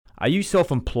Are you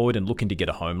self-employed and looking to get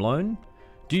a home loan?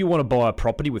 Do you want to buy a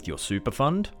property with your super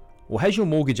fund? Or has your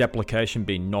mortgage application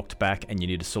been knocked back and you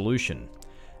need a solution?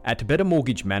 At Better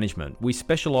Mortgage Management, we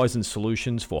specialise in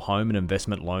solutions for home and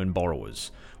investment loan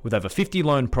borrowers. With over 50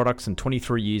 loan products and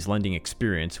 23 years lending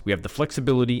experience, we have the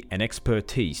flexibility and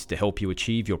expertise to help you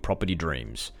achieve your property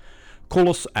dreams. Call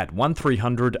us at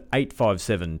 1300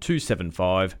 857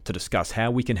 275 to discuss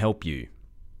how we can help you.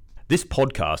 This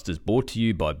podcast is brought to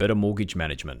you by Better Mortgage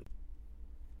Management.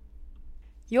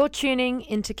 You're tuning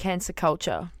into Cancer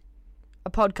Culture, a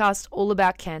podcast all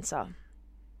about cancer.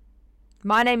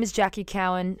 My name is Jackie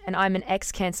Cowan and I'm an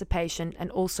ex-cancer patient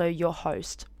and also your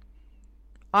host.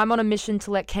 I'm on a mission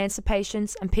to let cancer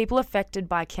patients and people affected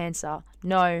by cancer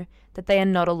know that they are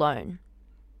not alone.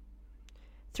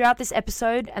 Throughout this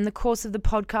episode and the course of the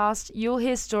podcast, you'll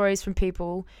hear stories from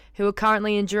people who are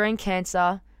currently enduring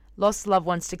cancer, lost loved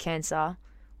ones to cancer,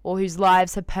 or whose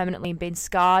lives have permanently been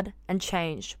scarred and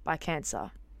changed by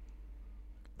cancer.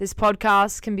 This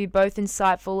podcast can be both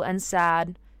insightful and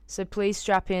sad, so please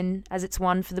strap in as it's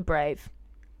one for the brave.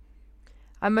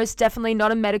 I'm most definitely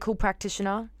not a medical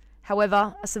practitioner,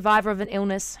 however, a survivor of an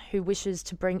illness who wishes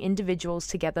to bring individuals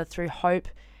together through hope,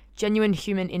 genuine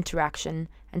human interaction,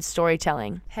 and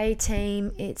storytelling. Hey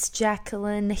team, it's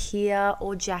Jacqueline here,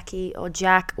 or Jackie, or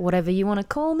Jack, whatever you want to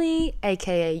call me,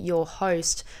 aka your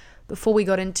host. Before we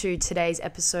got into today's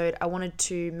episode, I wanted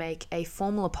to make a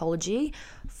formal apology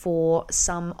for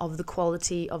some of the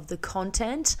quality of the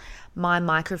content. My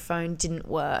microphone didn't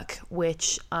work,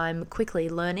 which I'm quickly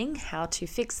learning how to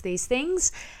fix these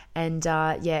things. And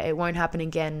it won't happen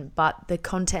again, but the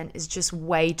content is just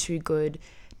way too good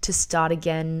to start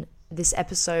again. This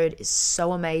episode is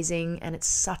so amazing and it's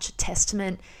such a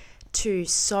testament to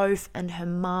Soph and her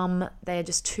mum. They are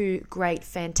just two great,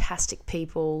 fantastic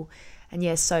people. And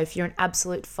yes, Soph, you're an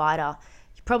absolute fighter.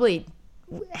 You're probably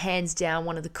hands down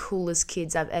one of the coolest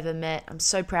kids I've ever met. I'm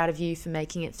so proud of you for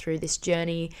making it through this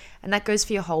journey. And that goes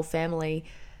for your whole family.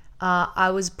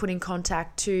 I was put in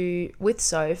contact with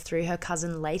Soph through her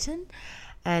cousin Leighton.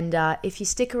 And if you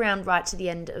stick around right to the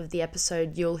end of the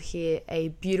episode, you'll hear a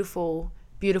beautiful,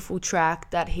 beautiful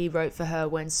track that he wrote for her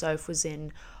when Soph was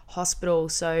in hospital.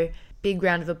 So big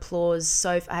round of applause.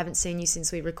 Soph, I haven't seen you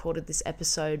since we recorded this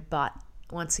episode, but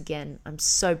once again, I'm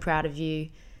so proud of you.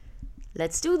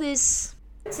 Let's do this.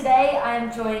 Today I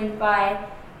am joined by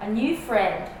a new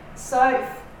friend,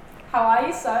 Soph. How are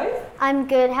you, Soph? I'm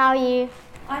good, how are you?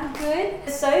 I'm good.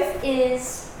 Soph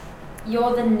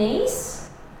you're the niece?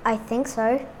 I think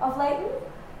so. Of Leighton?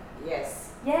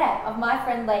 Yes. Yeah, of my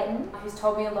friend Leighton, who's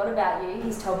told me a lot about you.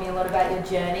 He's told me a lot about your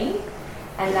journey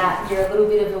and that you're a little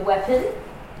bit of a weapon.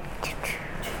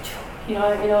 You know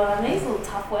what I mean? It's a little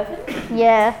tough weapon.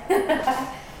 Yeah.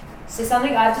 So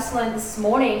something I just learned this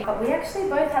morning, but we actually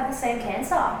both had the same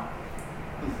cancer.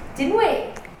 Didn't we?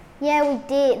 Yeah, we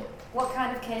did. What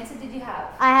kind of cancer did you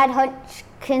have? I had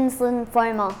Hodgkin's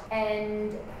lymphoma.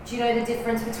 And do you know the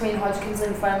difference between Hodgkin's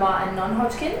lymphoma and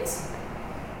non-Hodgkin's?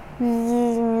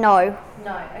 No.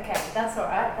 No, okay, that's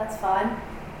alright, that's fine.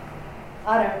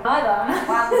 I don't either.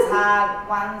 One's hard,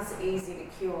 one's easy to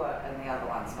cure, and the other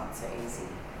one's not so easy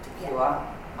to cure.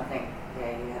 I think,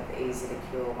 you have the easy to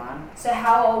cure one. So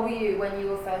how old were you when you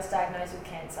were first diagnosed with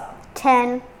cancer?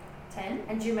 10. 10?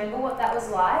 And do you remember what that was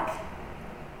like?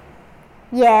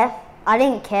 Yeah, I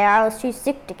didn't care. I was too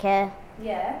sick to care.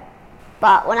 Yeah.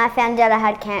 But when I found out I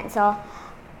had cancer,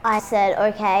 I said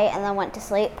okay and then went to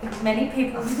sleep. Many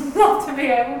people would love to be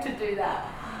able to do that.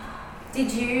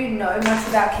 Did you know much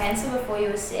about cancer before you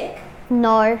were sick?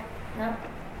 No. No?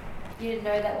 You didn't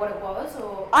know what it was,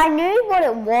 or? I knew what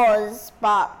it was,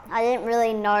 but I didn't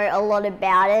really know a lot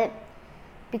about it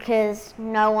because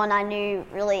no one I knew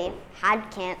really had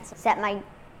cancer except my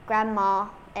grandma,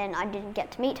 and I didn't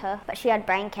get to meet her, but she had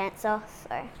brain cancer,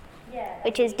 so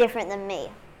which is different than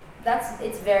me.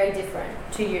 It's very different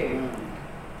to you.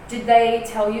 Did they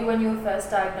tell you when you were first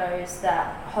diagnosed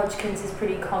that Hodgkin's is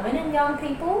pretty common in young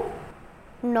people?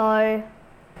 No.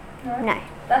 No.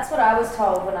 That's what I was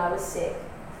told when I was sick,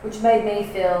 which made me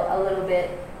feel a little bit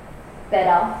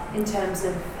better in terms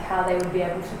of how they would be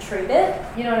able to treat it.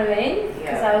 You know what I mean?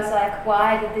 Because I was like,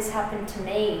 why did this happen to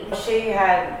me? Sophia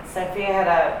had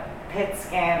a PET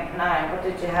scan. No, what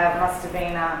did you have? Must have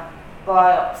been a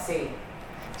biopsy.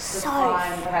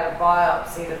 Had a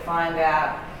biopsy to find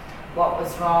out what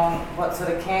was wrong, what sort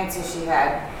of cancer she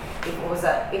had, if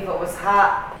it was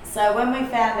heart. So when we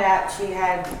found out she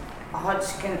had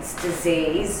Hodgkin's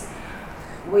disease,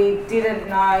 we didn't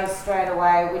know straight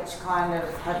away which kind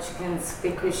of Hodgkin's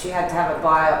because she had to have a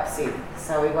biopsy.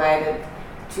 So we waited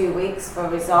 2 weeks for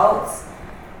results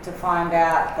to find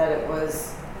out that it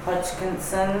was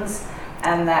Hodgkinson's,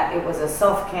 and that it was a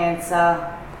soft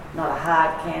cancer, not a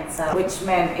hard cancer, which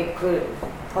meant it could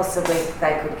possibly,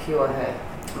 they could cure her.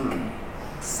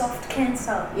 Soft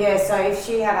cancer? Yeah, so if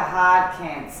she had a hard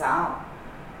cancer,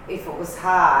 if it was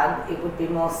hard, it would be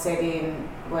more set in,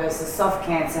 whereas the soft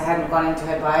cancer hadn't gone into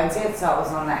her bones yet, so it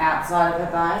was on the outside of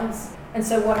her bones. And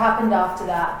so what happened after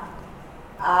that?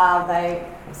 They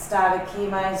started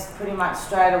chemos pretty much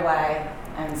straight away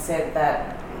and said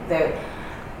that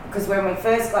because when we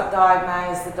first got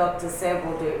diagnosed, the doctor said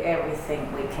we'll do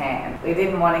everything we can. We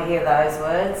didn't want to hear those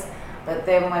words, but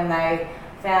then when they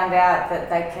found out that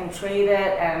they can treat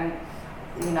it and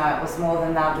it was more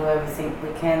than they'll do everything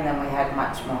we can, then we had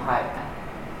much more hope.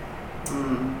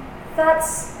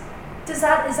 Is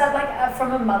that like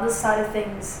from a mother's side of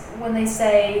things when they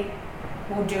say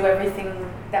we'll do everything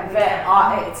that we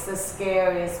can? It's the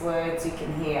scariest words you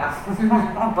can hear.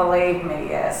 Believe me,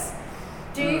 yes.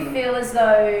 Do you feel as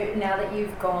though now that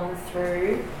you've gone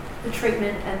through the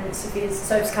treatment and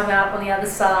Soph's come out on the other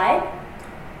side,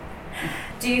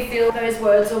 do you feel those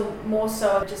words are more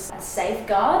so just a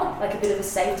safeguard, like a bit of a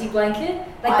safety blanket?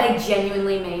 Like they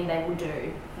genuinely mean they will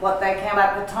do? What they came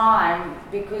at the time,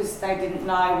 because they didn't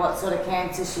know what sort of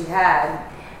cancer she had,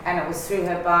 and it was through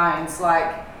her bones,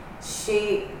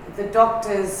 the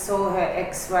doctors saw her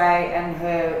x-ray and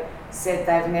said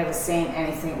they've never seen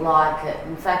anything like it.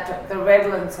 In fact, the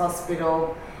Redlands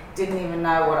Hospital didn't even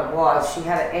know what it was. She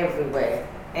had it everywhere.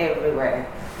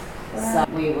 Wow.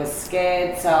 So we were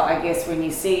scared. So I guess when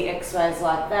you see x-rays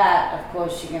like that, of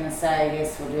course you're going to say,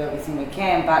 yes, we'll do everything we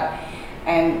can,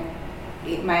 and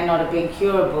it may not have been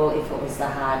curable if it was the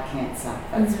hard cancer.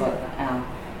 That's what our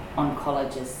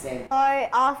oncologist said. So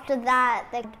after that,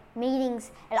 the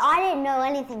meetings, and I didn't know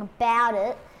anything about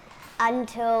it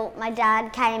until my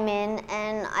dad came in,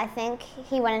 and I think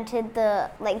he went into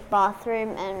the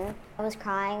bathroom and I was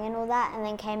crying and all that, and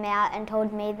then came out and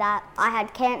told me that I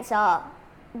had cancer,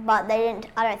 but I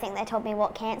don't think they told me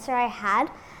what cancer I had.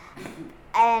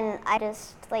 And I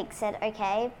just said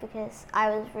okay, because I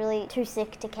was really too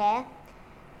sick to care.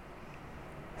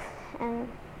 And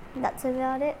that's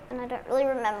about it, and I don't really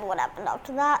remember what happened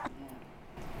after that.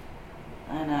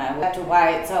 I know, we had to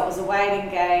wait, so it was a waiting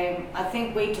game. I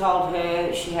think we told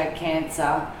her she had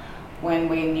cancer when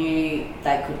we knew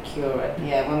they could cure it.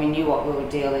 Yeah, when we knew what we were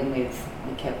dealing with,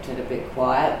 we kept it a bit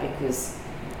quiet because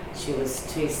she was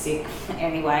too sick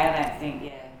anyway, I don't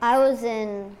think, I was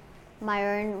in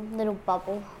my own little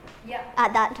bubble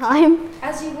at that time.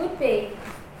 As you would be.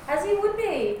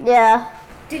 Yeah.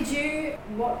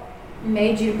 What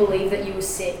made you believe that you were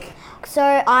sick? So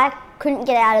I couldn't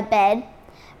get out of bed.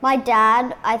 My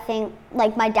dad,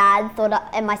 thought,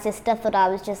 and my sister thought I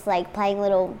was just playing a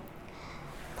little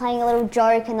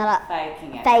joke, and that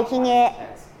faking it,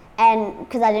 and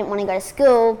because I didn't want to go to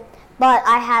school. But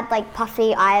I had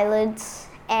puffy eyelids,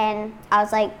 and I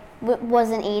was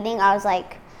wasn't eating. I was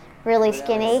really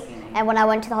skinny, and when I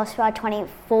went to the hospital, I had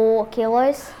 24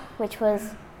 kilos, which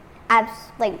was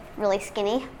really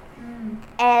skinny.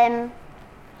 And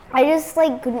I just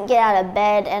couldn't get out of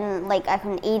bed, and I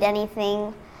couldn't eat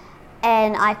anything,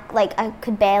 and I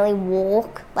could barely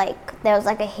walk. There was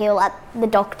a hill at the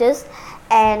doctor's,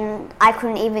 and I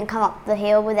couldn't even come up the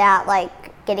hill without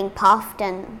getting puffed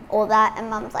and all that.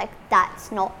 And Mum's that's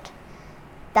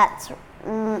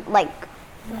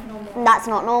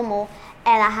not normal.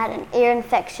 And I had an ear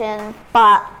infection,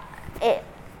 but it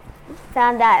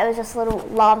found out it was just a little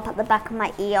lump at the back of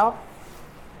my ear,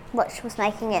 which was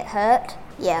making it hurt.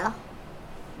 Yeah.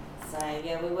 So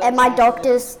we were. And my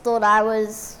doctors thought I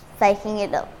was faking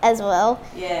it as well.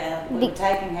 Yeah, we were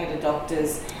taking her to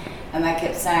doctors, and they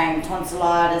kept saying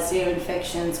tonsillitis, ear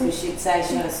infections, because she'd say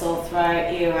she had a sore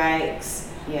throat,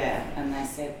 earaches. Yeah, and they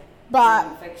said. But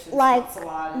ear infections,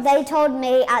 tonsillitis. they told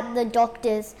me at the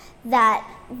doctors that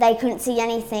they couldn't see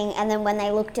anything, and then when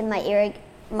they looked in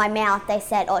my mouth, they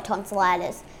said,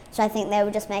 tonsillitis. So I think they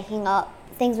were just making up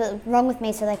things that were wrong with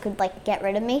me so they could get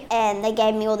rid of me. And they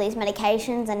gave me all these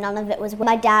medications, and none of it was.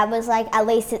 My dad was at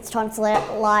least it's tonsillitis,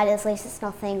 at least it's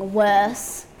nothing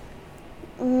worse.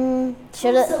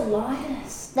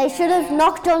 Tonsillitis. They should have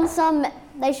knocked on some.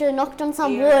 They should have knocked on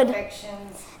some wood.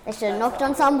 Infections. They should have knocked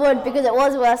on some wood because it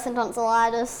was worse than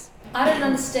tonsillitis. I don't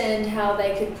understand how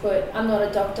they could put, I'm not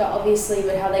a doctor obviously,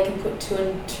 but how they can put two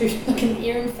and two, an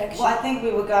ear infection. Well, I think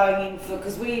we were going in for,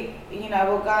 because we're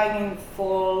going in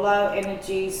for low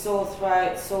energy, sore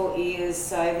throat, sore ears,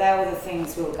 so they were the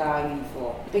things we were going in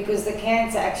for. Because the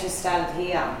cancer actually started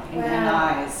here in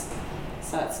her nose.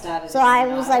 So it started. So I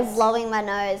was blowing my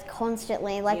nose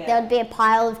constantly. There would be a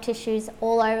pile of tissues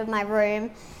all over my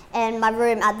room, and my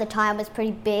room at the time was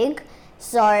pretty big.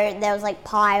 So there was like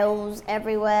piles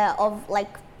everywhere of like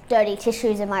dirty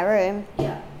tissues in my room.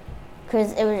 Yeah.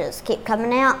 Because it would just keep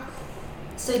coming out.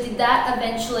 So did that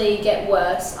eventually get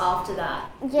worse after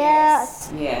that?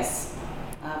 Yes. Yes.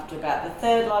 After about the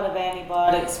third lot of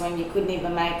antibiotics, when you couldn't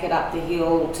even make it up the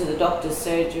hill to the doctor's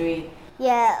surgery.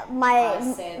 Yeah,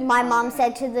 my mum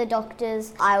said to the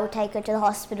doctors, I will take her to the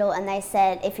hospital, and they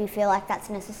said if you feel like that's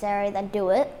necessary, then do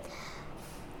it.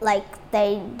 Like,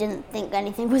 they didn't think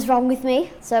anything was wrong with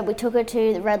me. So we took her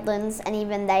to the Redlands, and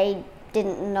even they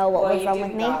didn't know what was wrong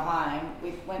with me. Well, you didn't go home. We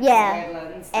went to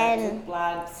Redlands, they took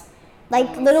bloods.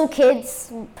 Like, little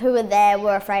kids who were there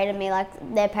were afraid of me.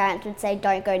 Like, their parents would say,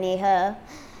 don't go near her,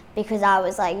 because I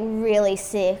was, like, really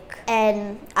sick.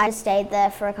 And I stayed there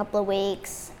for a couple of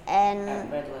weeks. And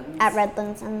at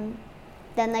Redlands, and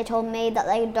then they told me that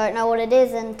they don't know what it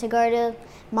is and to go to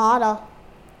Marta,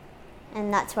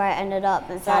 and that's where I ended up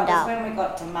and found out. So when we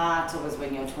got to Marta was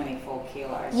when you were 24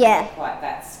 kilos. Yeah. You were quite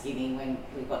that skinny when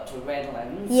we got to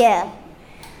Redlands. Yeah.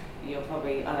 You're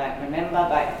probably, I don't remember,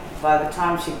 but by the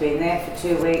time she'd been there for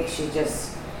 2 weeks, she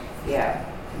just, yeah.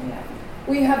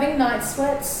 Were you having night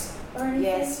sweats or anything?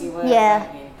 Yes, you were.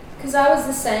 Yeah. Because I was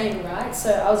the same, right?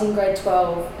 So I was in grade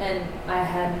 12 and I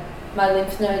had, my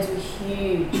lymph nodes were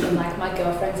huge, and like my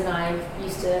girlfriends and I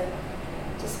used to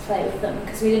just play with them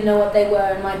because we didn't know what they were,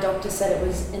 and my doctor said it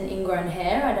was an ingrown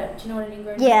hair. Do you know what an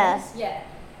ingrown hair is? Yeah.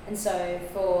 And so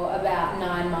for about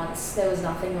 9 months there was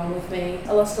nothing wrong with me.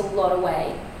 I lost a lot of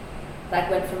weight. Like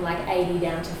went from like 80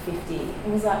 down to 50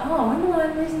 and was like, oh, I wonder why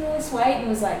I'm losing all this weight, and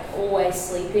was like always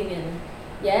sleeping and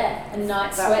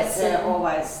night sweats and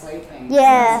always sleeping.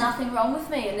 Yeah. There's nothing wrong with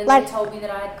me, and then Like, they told me that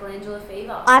I had glandular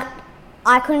fever.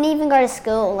 I couldn't even go to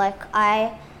school. Like,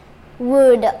 I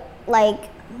would like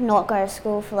not go to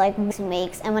school for like weeks and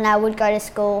weeks, and when I would go to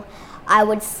school I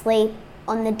would sleep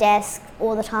on the desk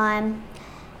all the time.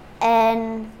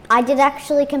 And I did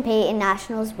actually compete in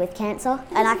nationals with cancer,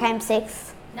 and I came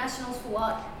 6th. Nationals for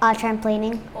what?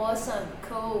 Trampolining. Awesome,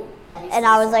 cool. And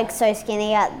I was like so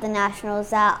skinny at the nationals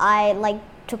that I like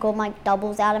took all my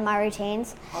doubles out of my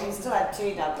routines. Oh, you still had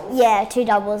 2 doubles? Yeah, 2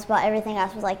 doubles, but everything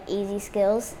else was like easy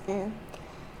skills, and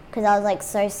because I was like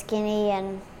so skinny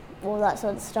and all that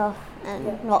sort of stuff,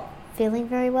 and not feeling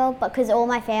very well. But because all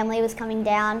my family was coming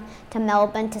down to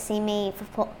Melbourne to see me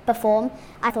perform,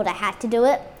 I thought I had to do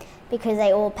it because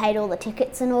they all paid all the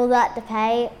tickets and all that to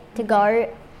pay to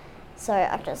go. So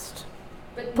I just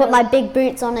put my big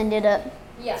boots on and did it.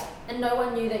 Yeah, and no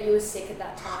one knew that you were sick at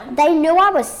that time? They knew I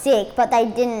was sick, but they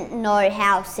didn't know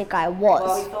how sick I was.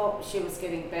 Well, we thought she was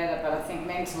getting better, but I think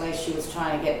mentally she was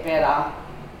trying to get better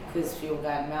because you were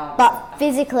going to Melbourne. But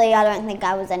physically, I don't think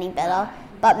I was any better. No.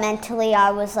 But mentally,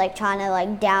 I was like trying to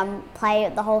like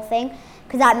downplay the whole thing.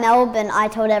 Because at Melbourne, I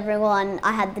told everyone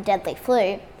I had the deadly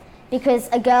flu. Because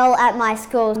a girl at my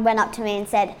school went up to me and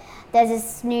said, there's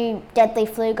this new deadly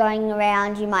flu going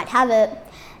around, you might have it.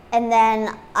 And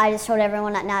then I just told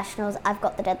everyone at nationals, I've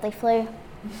got the deadly flu.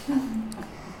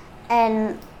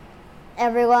 And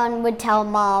everyone would tell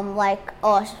mom like,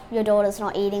 oh, your daughter's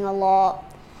not eating a lot,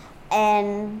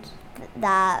 and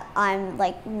that I'm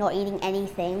like not eating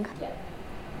anything. Yeah.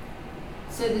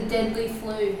 So the deadly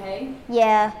flu, hey?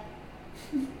 Yeah.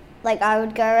 Like I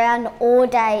would go around all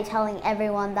day telling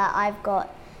everyone that I've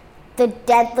got the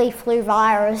deadly flu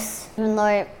virus, even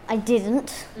though I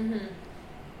didn't. Mm-hmm.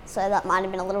 So that might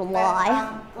have been a little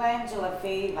lie. Glandular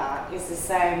fever is the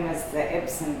same as the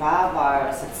Epstein-Barr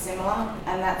virus. It's similar,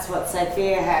 and that's what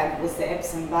Sophia had, was the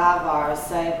Epstein-Barr virus.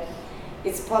 So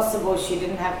it's possible she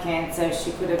didn't have cancer.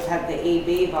 She could have had the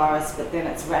EB virus, but then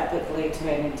it's rapidly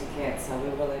turned into cancer.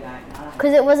 We really don't know.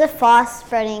 Because it was a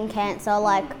fast-spreading cancer.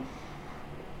 Like,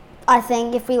 I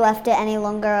think if we left it any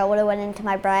longer, it would have went into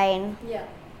my brain. Yeah.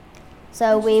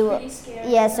 So Which we were,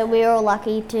 so we were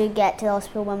lucky to get to the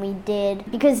hospital when we did.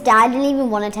 Because Dad didn't even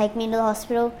want to take me to the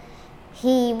hospital.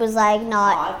 He was like, no.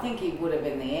 I think he would have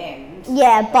in the end.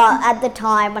 Yeah, but at the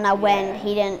time when I went,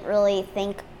 he didn't really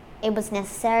think it was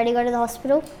necessary to go to the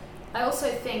hospital. I also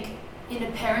think in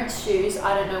a parent's shoes,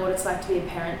 I don't know what it's like to be a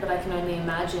parent, but I can only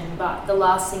imagine, but the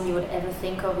last thing you would ever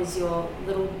think of is your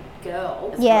little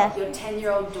girl. Yeah. Your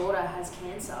 10-year-old daughter has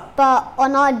cancer. But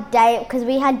on our day, because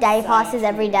we had day passes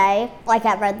every day, like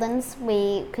at Redlands,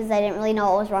 because they didn't really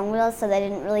know what was wrong with us, so they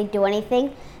didn't really do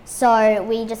anything. So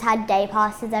we just had day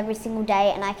passes every single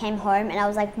day, and I came home and I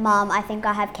was like, Mum, I think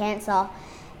I have cancer.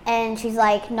 And she's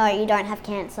like, no, you don't have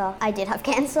cancer. I did have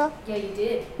cancer. Yeah, you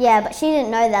did. Yeah, but she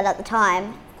didn't know that at the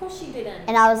time. Of course she didn't.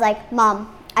 And I was like,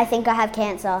 Mum, I think I have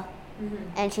cancer. Mm-hmm.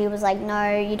 And she was like,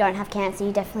 no, you don't have cancer.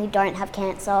 You definitely don't have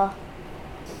cancer.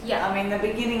 Yeah, I mean, the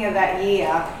beginning of that year,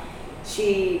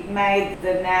 She made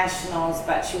the nationals,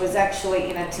 but she was actually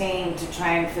in a team to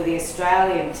train for the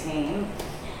Australian team,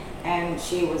 and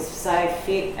she was so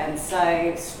fit and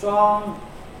so strong.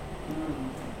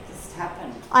 It just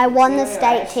happened. I won the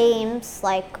state teams,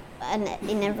 and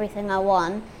in everything I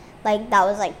won. That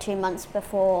was 2 months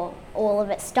before all of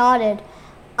it started.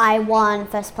 I won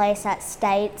first place at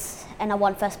states, and I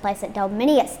won first place at Delta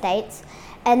Mini at states,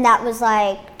 and that was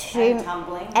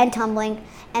And tumbling.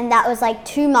 And that was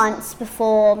 2 months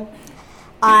before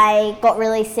I got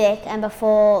really sick, and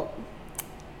before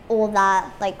all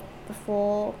that,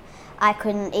 before I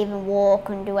couldn't even walk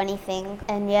and do anything,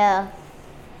 and yeah.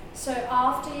 So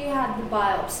after you had the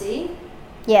biopsy,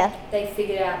 Yeah. they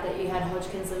figured out that you had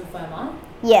Hodgkin's lymphoma.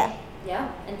 Yeah. Yeah,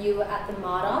 and you were at the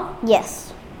MARTA,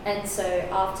 Yes. and so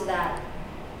after that,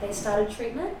 they started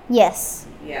treatment. Yes.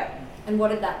 Yeah. And what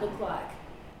did that look like?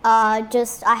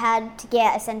 I had to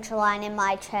get a central line in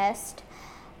my chest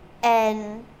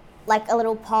and a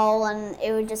little pole, and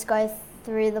it would just go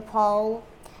through the pole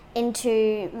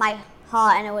into my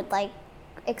heart, and it would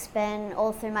expand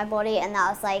all through my body, and that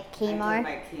was chemo.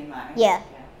 Chemo. Yeah.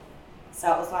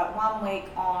 So it was 1 week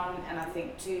on, and I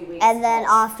think 2 weeks And then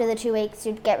off. after the 2 weeks,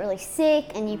 you'd get really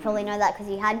sick, and you probably know that because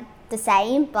you had the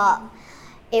same, but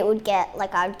it would get,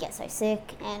 I would get so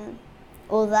sick and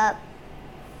all that.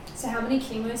 So how many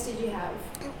chemos did you have?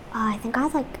 I think I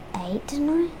had 8,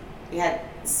 didn't You had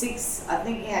 6, I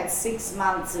think you had 6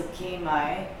 months of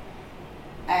chemo,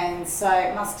 and so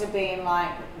it must have been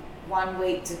 1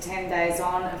 week to 10 days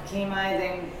on of chemo,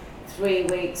 then 3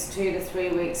 weeks, 2 to 3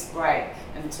 weeks break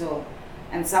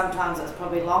and sometimes it's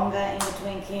probably longer in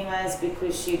between chemos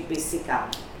because she'd be sicker.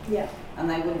 Yeah. And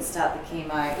they wouldn't start the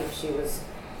chemo if she was,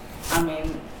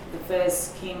 the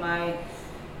first chemo,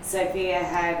 Sophia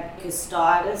had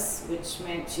cystitis, which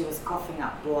meant she was coughing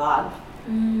up blood.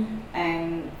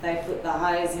 And they put the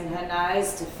hose in her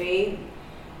nose to feed.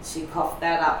 She coughed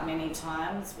that up many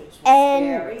times, which was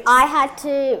scary. And I had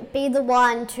to be the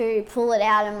one to pull it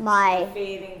out of my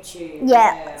feeding tube.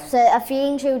 Yeah, so a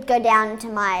feeding tube would go down into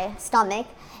my stomach,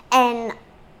 and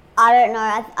I don't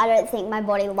know, I don't think my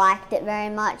body liked it very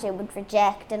much. It would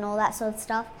reject and all that sort of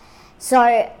stuff. So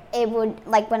it would,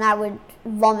 when I would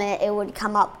vomit, it would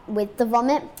come up with the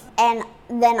vomit, and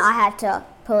then I had to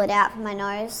pull it out from my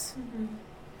nose.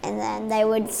 And then they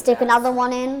would stick another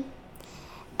one in,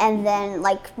 and then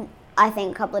I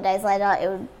think a couple of days later it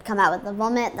would come out with the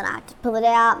vomit, then I had to pull it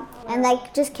out. And they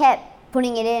just kept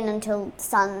putting it in until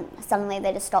suddenly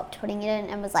they just stopped putting it in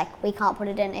and was we can't put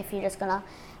it in if you're just gonna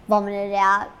vomit it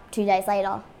out 2 days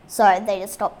later. So they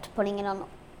just stopped putting it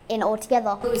in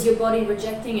altogether. It was your body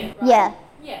rejecting it, right? Yeah.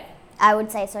 Yeah. I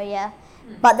would say so, yeah.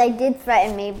 But they did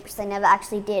threaten me, which they never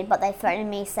actually did, but they threatened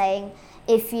me saying,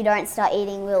 if you don't start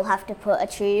eating, we'll have to put a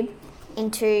tube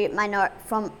into my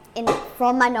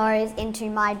from my nose into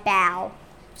my bowel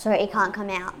so it can't come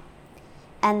out.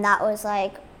 And that was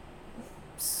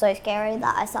so scary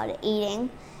that I started eating,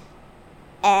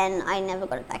 and I never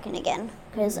got it back in again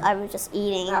because I was just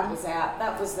eating.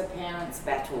 That was the parents'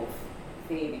 battle,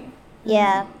 feeding.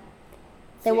 Yeah.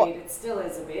 Food, it still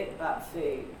is a bit, but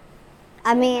food.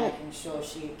 Making sure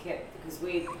she kept, because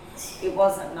it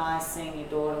wasn't nice seeing your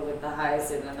daughter with the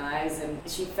hose in her nose, and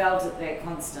she felt it there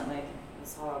constantly. It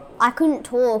was horrible. I couldn't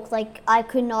talk. I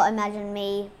could not imagine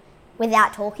me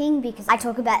without talking because I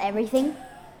talk about everything.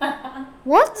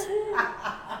 What?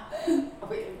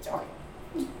 We enjoy.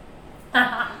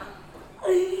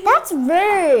 That's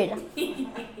rude.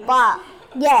 But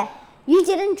yeah, you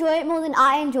did enjoy it more than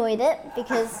I enjoyed it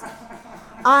because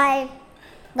I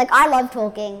love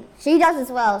talking. She does as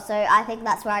well, so I think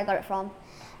that's where I got it from.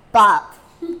 But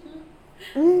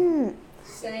Same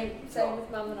with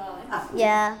Mum and I.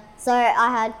 yeah, so I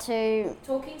had to.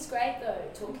 Talking's great though.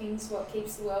 Talking's what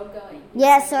keeps the world going.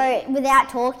 Yeah, so without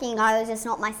talking, I was just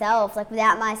not myself.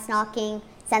 Without my snarking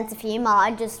sense of humour,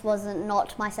 I just wasn't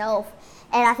not myself.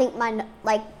 And I think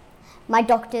my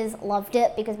doctors loved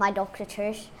it because my doctor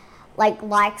Trish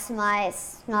likes my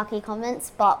snarky comments.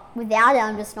 But without it,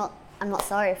 I'm not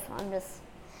Soph. I'm just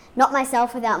not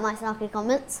myself without my snarky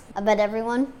comments. I bet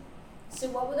everyone. So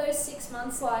what were those 6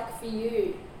 months like for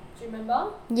you? Do you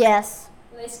remember? Yes.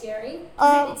 Were they scary?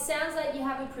 It sounds like you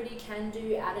have a pretty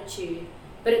can-do attitude,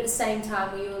 but at the same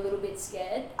time, were you a little bit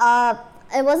scared?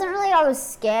 It wasn't really I was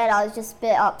scared. I was just a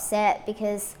bit upset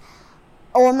because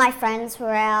all my friends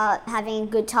were out having a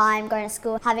good time, going to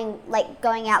school,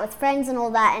 going out with friends and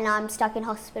all that, and I'm stuck in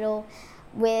hospital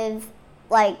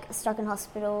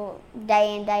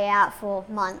day in, day out for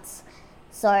months.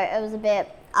 So it was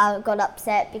I got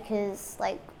upset because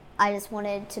I just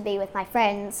wanted to be with my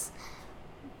friends,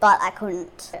 but I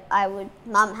couldn't.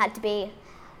 Mum had to be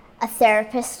a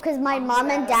therapist because my mum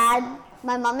and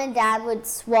dad would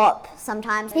swap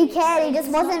sometimes. He cared, he just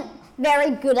wasn't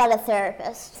very good at a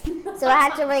therapist. So I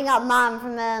had to ring up Mum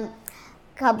from a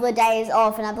couple of days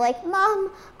off and I'd be like,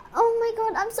 Mum, oh my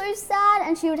God, I'm so sad.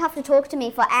 And she would have to talk to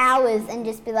me for hours and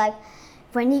just be like,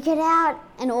 when you get out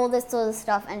and all this sort of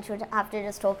stuff. And she would have to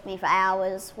just talk to me for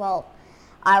hours while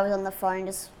I was on the phone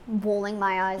just bawling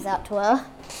my eyes out to her.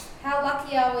 How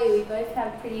lucky are we? We both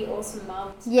have pretty awesome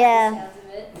mums. Yeah. By the sounds of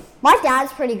it. My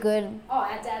dad's pretty good. Oh,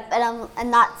 our dad.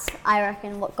 And that's, I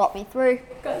reckon, what got me through.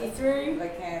 Got you through. The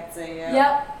cancer, yeah.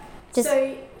 Yep. Just-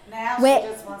 so Now she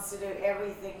just wants to do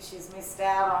everything she's missed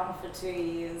out on for 2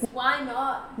 years. why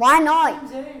not? Why not?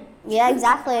 Zoom. Yeah,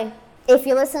 exactly. If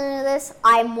you're listening to this,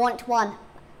 I want one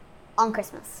on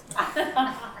Christmas.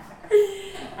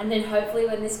 And then hopefully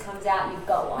when this comes out, you've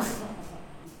got one.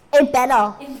 It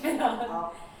better.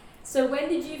 So when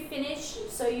did you finish?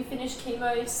 So you finished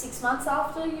chemo 6 months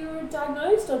after you were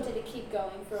diagnosed, or did it keep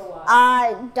going for a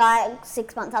while?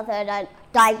 6 months after I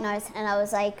diagnosed, and I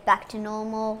was like back to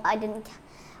normal.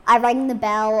 I rang the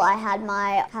bell. I had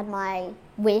my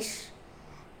wish,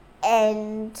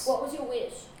 and What was your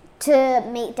wish? to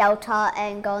meet Delta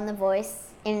and go on The Voice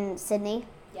in Sydney.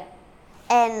 Yeah.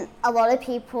 And a lot of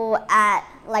people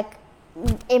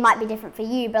it might be different for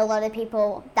you, but a lot of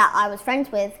people that I was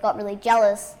friends with got really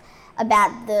jealous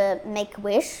about the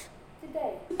Make-A-Wish. Did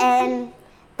they? And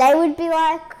they would be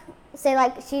say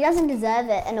she doesn't deserve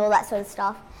it and all that sort of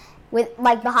stuff, with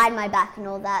behind my back and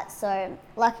all that. So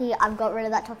lucky I've got rid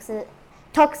of that toxicity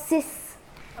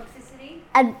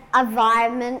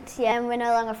environment. Yeah, and we're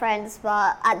no longer friends,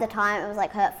 but at the time it was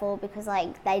hurtful because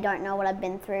they don't know what I've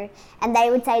been through, and they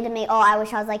would say to me, oh, I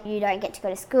wish I was you don't get to go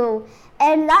to school,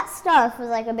 and that stuff was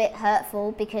a bit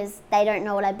hurtful because they don't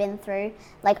know what I've been through.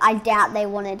 I doubt they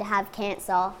wanted to have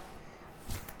cancer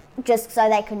just so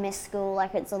they could miss school.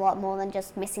 It's a lot more than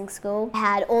just missing school. I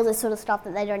had all this sort of stuff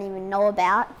that they don't even know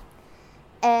about,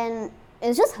 and it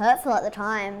was just hurtful at the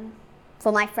time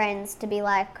for my friends to be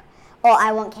oh,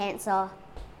 I want cancer.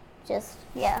 Just,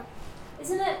 yeah.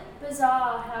 Isn't it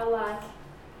bizarre how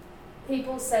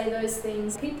people say those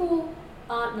things? People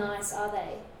aren't nice, are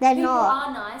they? They're people not.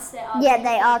 Are nice. There are Yeah,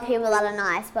 they are people that are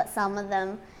nice, but some of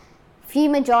them,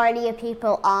 majority of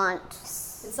people aren't.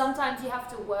 And sometimes you have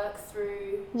to work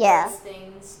through Yeah. those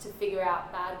things to figure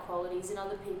out bad qualities in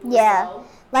other people Yeah. as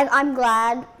well. I'm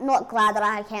not glad that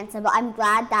I had cancer, but I'm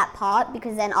glad that part,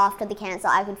 because then after the cancer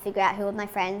I could figure out who were my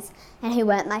friends and who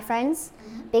weren't my friends.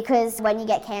 Mm-hmm. Because when you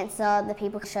get cancer, the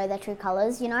people show their true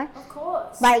colours, you know? Of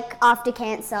course. After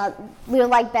cancer, we were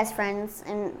best friends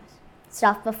and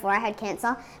stuff before I had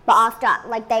cancer. But after,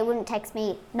 they wouldn't text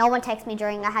me, no one texted me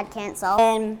during I had cancer.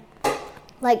 And,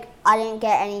 I didn't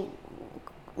get any,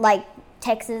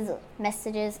 texts,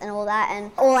 messages and all that,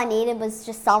 and all I needed was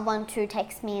just someone to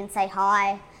text me and say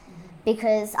hi,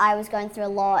 because I was going through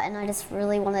a lot and I just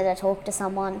really wanted to talk to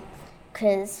someone,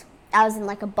 because I was in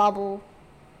a bubble,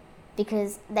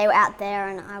 because they were out there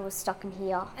and I was stuck in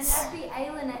here. And that'd be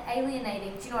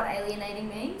alienating. Do you know what alienating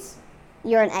means?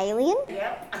 You're an alien?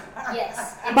 Yep.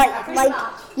 Yes. But pretty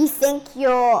much. you think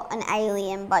you're an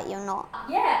alien but you're not.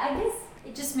 Yeah, I guess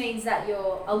it just means that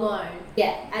you're alone.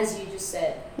 Yeah, as you just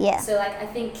said. Yeah. So I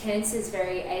think cancer is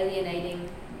very alienating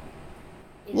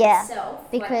in Yeah, itself.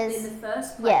 because- in the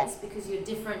first place, because you're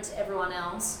different to everyone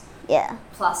else. Yeah.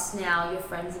 Plus now your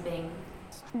friends are being...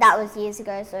 That was years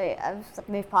ago, so I've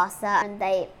moved past that, and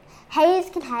haters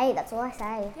can hate, that's all I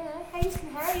say. Yeah, haters can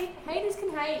hate. Haters can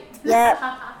hate.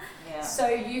 Yeah. Yeah. So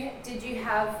you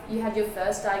had your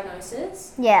first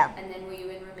diagnosis, Yeah. and then were you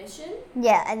in remission?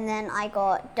 Yeah, and then I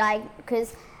got diagnosed,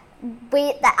 because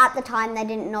at the time they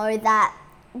didn't know that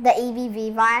the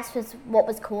EBV virus was what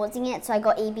was causing it, so I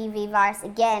got EBV virus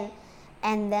again,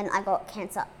 and then I got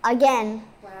cancer again.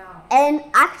 Wow. And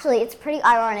actually, it's pretty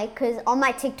ironic, because on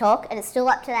my TikTok, and it's still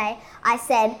up today, I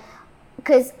said,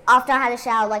 because after I had a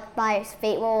shower, my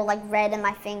feet were all red and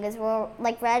my fingers were all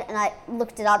red, and I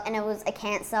looked it up and it was a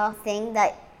cancer thing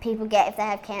that people get if they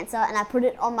have cancer, and I put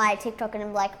it on my TikTok and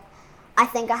I'm I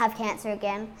think I have cancer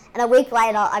again. And a week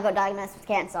later, I got diagnosed with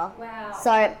cancer. Wow.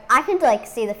 So I can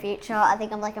see the future. I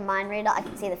think I'm a mind reader. I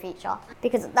can see the future,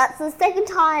 because that's the second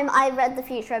time I read the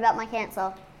future about my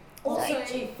cancer. Also,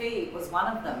 itchy feet was one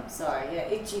of them. Sorry, yeah,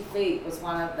 itchy feet was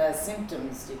one of the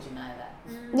symptoms. Did you know that?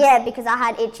 Yeah, because I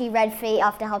had itchy red feet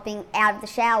after hopping out of the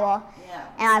shower. Yeah.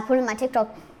 And I put in my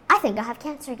TikTok, I think I have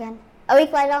cancer again. A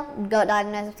week later, got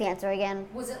diagnosed with cancer again.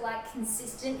 Was it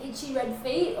consistent itchy red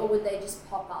feet, or would they just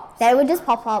pop up? They would just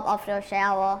pop up after a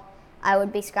shower. I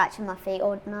would be scratching my feet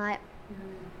all night.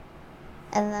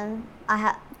 And then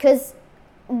because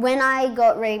when I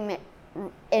got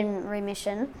in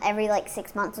remission. Every like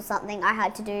 6 months or something, I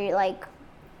had to do like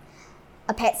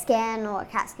a PET scan or a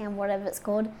CAT scan, whatever it's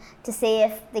called, to see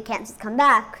if the cancer's come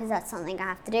back, because that's something I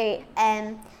have to do.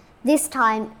 And this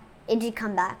time it did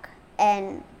come back,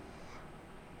 and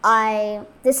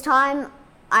this time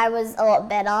I was a lot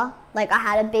better. Like, I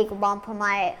had a big lump on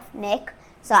my neck,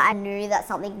 so I knew that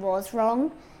something was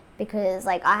wrong, because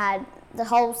like I had the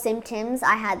whole symptoms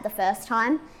I had the first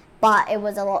time, but it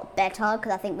was a lot better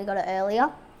because I think we got it earlier.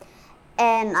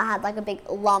 And I had like a big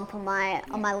lump on my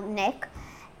neck.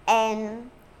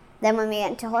 And then when we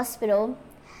went to hospital,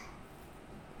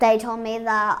 they told me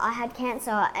that I had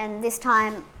cancer, and this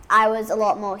time I was a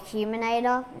lot more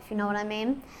humanator, if you know what I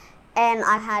mean. And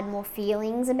I had more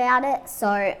feelings about it,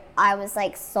 so I was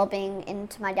like sobbing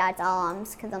into my dad's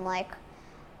arms because I'm like,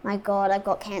 my God, I've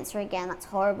got cancer again, that's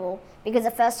horrible. Because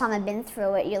the first time I've been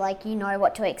through it, you know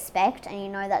what to expect, and you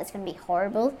know that it's going to be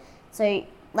horrible. So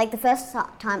like the first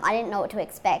time I didn't know what to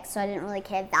expect, so I didn't really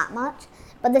care that much.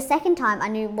 But the second time I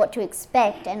knew what to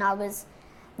expect, and I was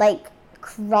like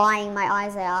crying my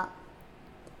eyes out.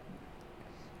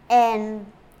 And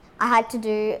I had to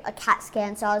do a CAT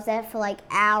scan, so I was there for like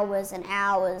hours and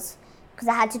hours because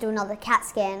I had to do another CAT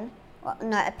scan.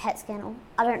 No, a PET scan.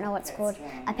 I don't know what it's called.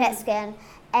 A PET scan.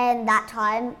 And that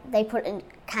time they put a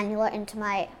cannula into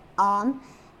my arm,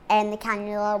 and the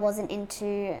cannula wasn't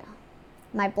into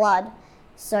my blood.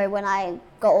 So when I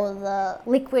got all the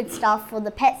liquid stuff for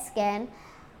the PET scan,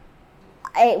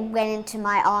 it went into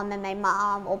my arm and made my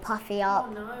arm all puffy up.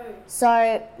 Oh no.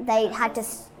 So they had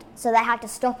to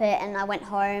stop it, and I went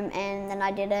home, and then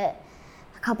I did it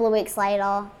a couple of weeks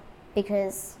later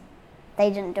because they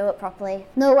didn't do it properly.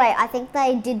 No, wait, I think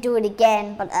they did do it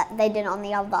again, but they did it on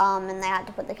the other arm, and they had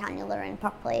to put the cannula in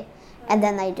properly. And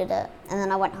then they did it, and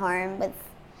then I went home with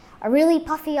a really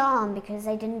puffy arm because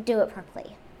they didn't do it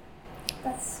properly.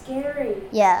 That's scary.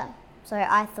 Yeah, so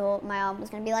I thought my arm was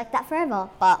going to be like that forever,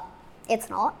 but it's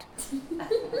not.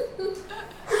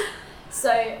 So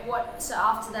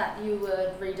after that you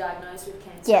were re-diagnosed with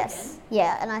cancer Yes, again?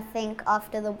 yeah, and I think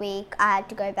after the week I had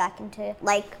to go back into,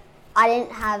 like, I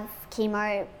didn't have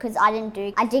chemo because I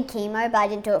did chemo, but I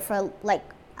didn't do it for like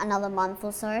another month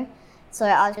or so. So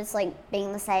I was just like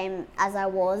being the same as I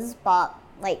was, but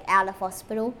like out of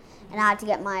hospital, and I had to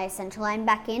get my central line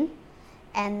back in,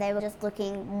 and they were just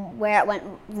looking where it went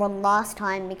wrong last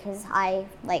time because I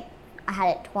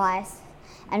had it twice,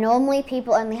 and normally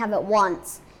people only have it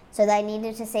once. So they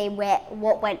needed to see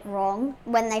what went wrong.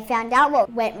 When they found out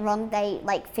what went wrong, they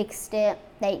like fixed it.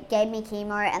 They gave me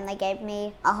chemo, and they gave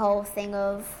me a whole thing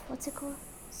of, what's it called?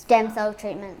 Stem cell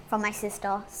treatment from my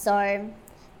sister. So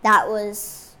that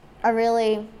was a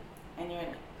really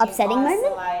upsetting moment.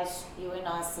 You were in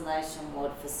isolation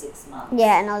ward for 6 months.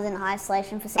 Yeah, and I was in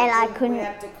isolation for 6 months. And I couldn't. We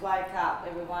had to cloak up,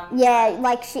 everyone. Yeah,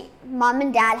 like Mum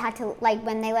and Dad had to, like,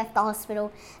 when they left the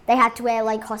hospital, they had to wear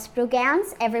like hospital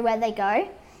gowns everywhere they go.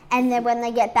 And then when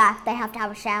they get back, they have to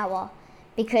have a shower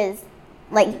because,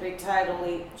 like, to be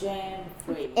totally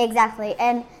germ-free. Exactly.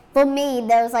 And for me,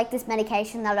 there was like this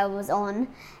medication that I was on,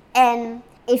 and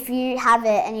if you have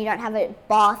it and you don't have a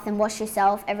bath and wash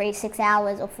yourself every 6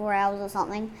 hours or 4 hours or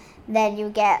something, then you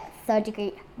get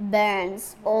third-degree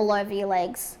burns all over your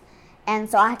legs. And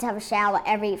so I had to have a shower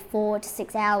every 4 to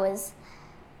 6 hours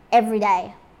every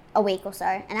day, a week or so.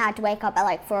 And I had to wake up at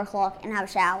like 4 o'clock and have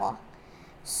a shower.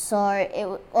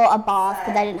 So or a bath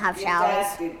because they didn't have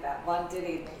showers. Your dad did that one, did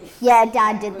he? Yeah,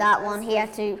 Dad did that one. He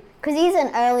had to, because he's an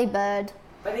early bird.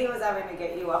 But he was having to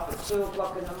get you up at 2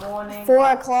 o'clock in the morning.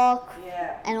 4 o'clock.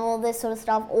 Yeah. And all this sort of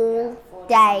stuff all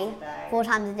day, 4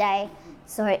 times a day.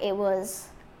 So it was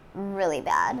really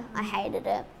bad. I hated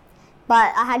it.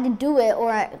 But I had to do it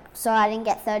so I didn't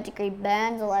get third-degree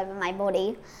burns all over my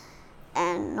body.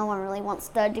 And no one really wants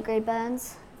third-degree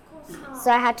burns. Of course not.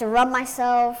 So I had to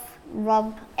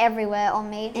rub everywhere on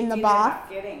me in the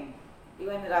bath. You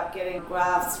ended up getting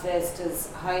grafts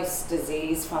versus host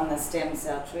disease from the stem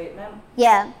cell treatment.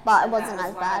 Yeah, but it wasn't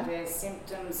as bad. One of their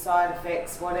symptoms, side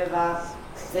effects, whatever,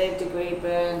 third-degree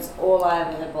burns all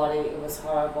over the body. It was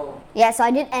horrible. Yeah, so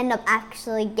I did end up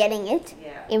actually getting it,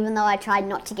 even though I tried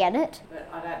not to get it. But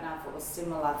I don't know if it was a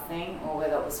similar thing or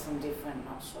whether it was from different,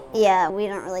 not sure. Yeah, we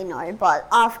don't really know. But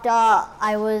after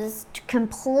I was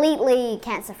completely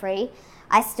cancer-free,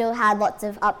 I still had lots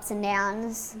of ups and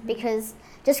downs because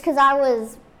I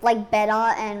was like better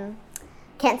and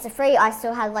cancer-free, I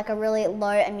still had like a really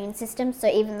low immune system. So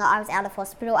even though I was out of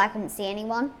hospital, I couldn't see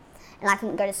anyone and I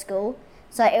couldn't go to school.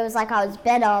 So it was like I was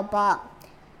better, but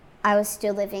I was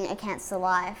still living a cancer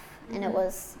life, and it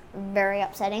was very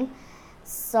upsetting.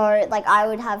 So like I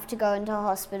would have to go into a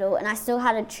hospital, and I still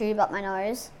had a tube up my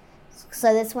nose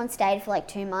So this one stayed for like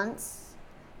 2 months.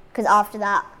 Because after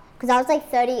that, because I was like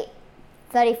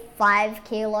 35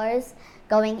 kilos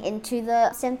going into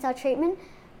the stem cell treatment.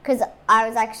 Because I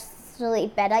was actually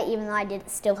better even though I did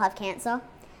still have cancer.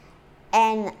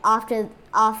 And after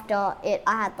it,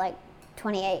 I had like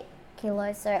 28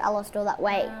 kilos, so I lost all that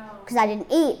weight because I didn't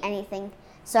eat anything.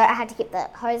 So I had to keep the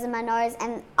hose in my nose,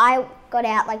 and I got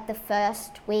out like the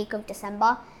first week of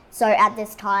December. So at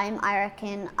this time, I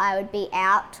reckon I would be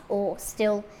out or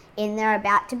still in there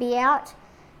about to be out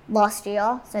last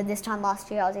year. So this time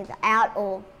last year, I was either out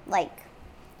or like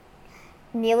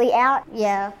nearly out.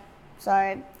 Yeah.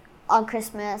 So on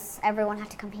Christmas, everyone had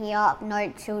to come here,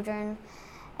 no children,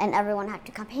 and everyone had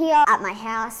to come here at my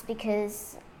house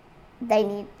because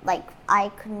I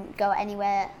couldn't go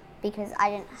anywhere because I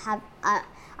didn't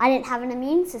have an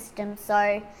immune system,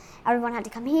 so everyone had to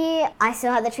come here. I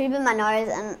still had the tube in my nose,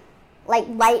 and like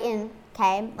Leighton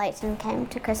came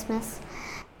to Christmas,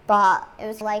 but it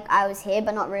was like I was here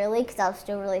but not really because I was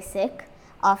still really sick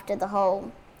after the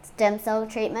whole stem cell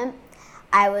treatment.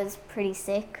 I was pretty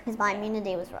sick because my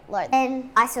immunity was low. And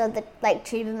I still had the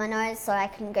tube in my nose, so I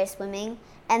couldn't go swimming.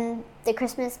 And the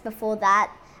Christmas before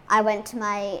that, I went to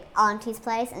my auntie's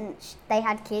place and they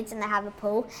had kids and they have a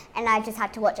pool, and I just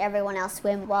had to watch everyone else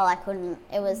swim while I couldn't.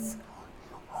 It was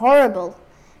horrible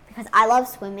because I love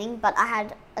swimming, but I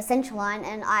had a central line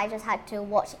and I just had to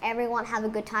watch everyone have a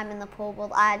good time in the pool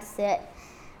while I had to sit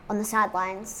on the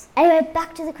sidelines. Anyway,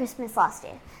 back to the Christmas last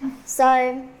year.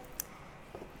 So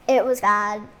it was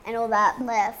bad and all that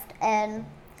left, and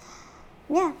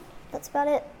yeah, that's about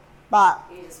it. But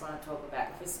you just want to talk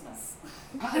about Christmas.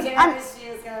 This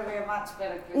year's going to be a much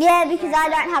better Christmas. Yeah, because I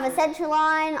don't have a central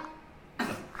line.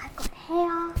 I've got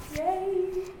hair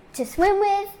to swim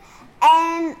with,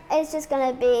 and it's just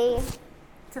going to be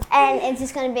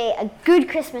a good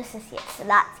Christmas this year, so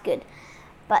that's good.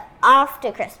 But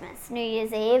after Christmas, New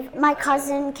Year's Eve, my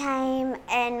cousin came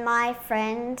and my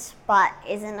friend, but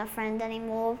isn't a friend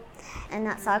anymore, and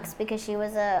that sucks because she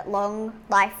was a long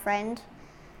life friend.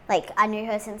 Like, I knew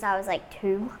her since I was like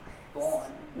 2. Born?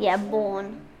 Yeah,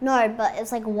 born. No, but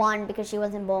it's like 1 because she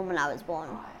wasn't born when I was born.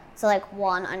 So like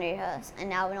 1, I knew her, and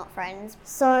now we're not friends.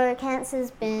 So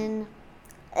cancer's been,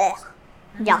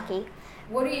 yucky.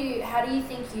 How do you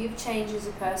think you've changed as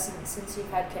a person since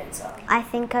you've had cancer? I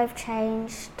think I've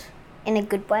changed in a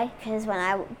good way because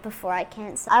before I had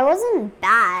cancer, I wasn't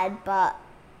bad, but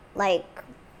like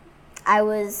I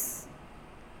was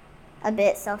a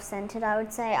bit self-centered, I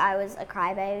would say. I was a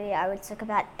crybaby. I would talk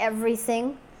about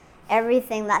everything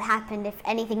that happened. If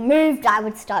anything moved, I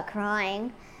would start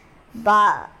crying.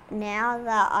 But now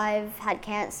that I've had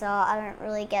cancer, I don't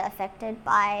really get affected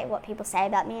by what people say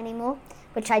about me anymore,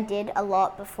 which I did a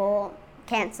lot before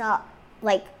cancer.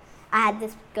 Like, I had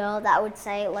this girl that would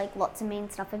say like lots of mean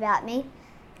stuff about me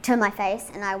to my face,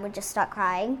 and I would just start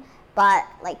crying. But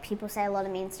like, people say a lot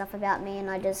of mean stuff about me, and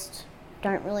I just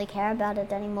don't really care about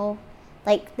it anymore.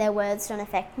 Like, their words don't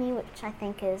affect me, which I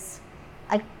think is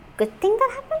a good thing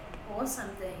that happened. Awesome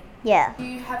thing. Yeah. Do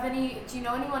you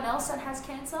know anyone else that has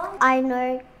cancer? I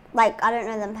know, like, I don't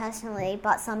know them personally,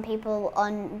 but some people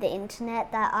on the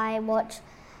internet that I watch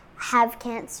have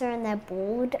cancer and they're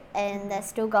bald and they're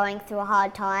still going through a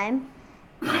hard time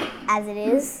as it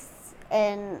is.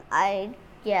 And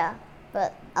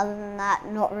but other than that,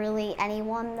 not really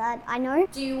anyone that I know.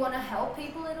 Do you want to help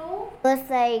people at all? If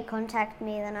they contact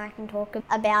me, then I can talk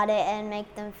about it and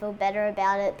make them feel better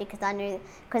about it because I know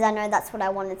that's what I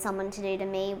wanted someone to do to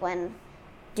me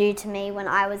when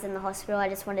I was in the hospital. I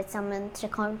just wanted someone to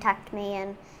contact me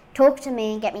and talk to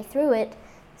me and get me through it.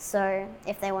 So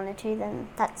if they wanted to, then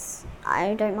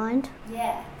I don't mind.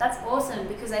 Yeah, that's awesome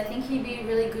because I think you'd be a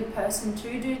really good person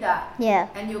to do that. Yeah.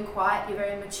 And you're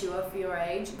very mature for your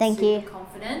age. Thank you. Super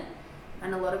confident,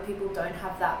 and a lot of people don't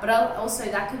have that. But also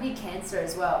that could be cancer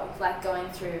as well, like going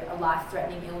through a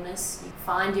life-threatening illness. You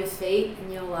find your feet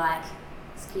and you're like,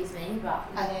 excuse me, but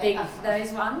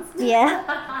those ones. Yeah.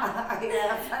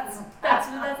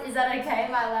 Is that okay?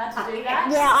 Am I allowed to do that?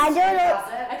 Yeah, I do it.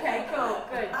 Okay, cool,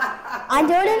 good. I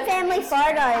do it in family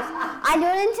photos. I do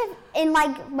it in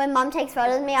like when Mum takes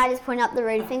photos of me, I just point up the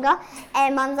rude finger,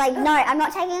 and Mum's like, "No, I'm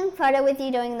not taking a photo with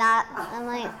you doing that." I'm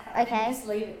like, "Okay." Just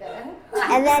leave it there.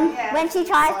 And then when she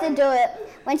tries to do it,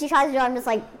 I'm just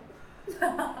like,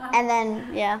 and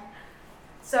then yeah.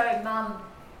 So, Mum,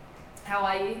 how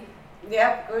are you?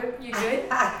 Yep, good. You good?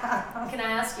 Can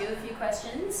I ask you a few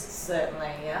questions?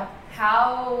 Certainly, yeah.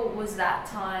 How was that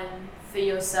time for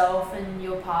yourself and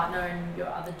your partner and your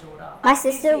other daughter? My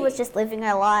sister was just living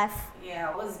her life.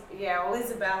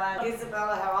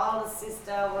 Isabella, her older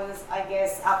sister was, I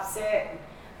guess, upset,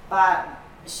 but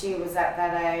she was at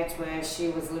that age where she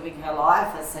was living her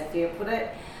life, as Sophia put it,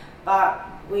 but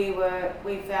we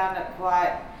found it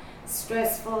quite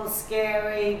stressful,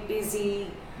 scary,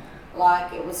 busy.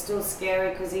 Like, it was still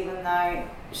scary because even though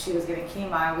she was getting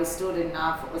chemo, we still didn't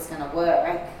know if it was going to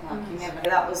work.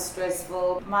 That was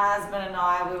stressful. My husband and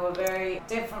I, we were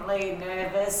definitely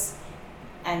nervous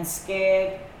and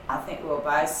scared. I think we were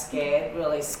both scared,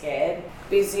 really scared.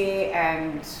 Busy,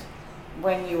 and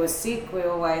when you were sick, we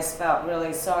always felt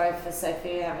really sorry for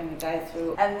Sophia having to go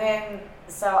through. And then,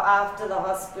 so after the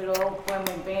hospital, when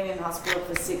we'd been in hospital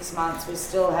for 6 months, we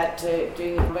still had to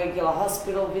do regular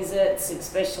hospital visits,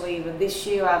 especially even this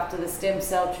year after the stem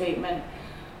cell treatment.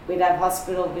 We'd have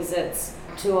hospital visits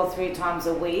 2 or 3 times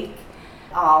a week.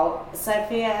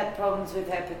 Sophia had problems with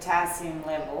her potassium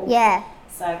level. Yeah.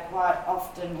 So quite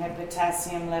often her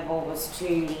potassium level was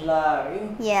too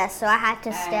low. Yeah, so I had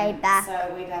to stay back.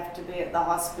 So we'd have to be at the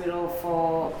hospital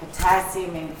for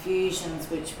potassium infusions,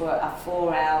 which were a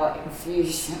 4-hour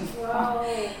infusion. Wow.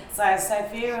 So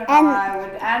Sophia and I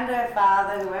would, and her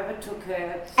father, whoever took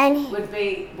her,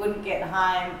 wouldn't get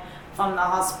home from the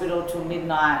hospital till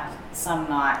midnight some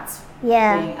nights.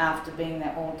 Yeah. After being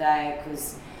there all day,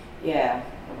 because it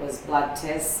was blood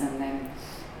tests and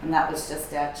that was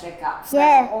just our checkups.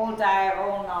 Yeah. All day,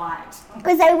 all night.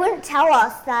 Because they wouldn't tell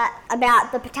us that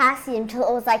about the potassium till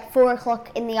it was like 4 o'clock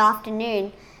in the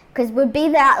afternoon. Because we'd be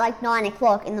there at like 9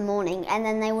 o'clock in the morning, and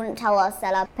then they wouldn't tell us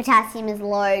that our potassium is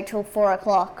low till 4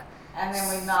 o'clock. And then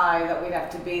we know that we'd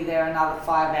have to be there another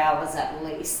 5 hours at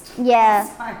least. Yeah.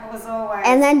 So it was always...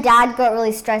 And then Dad got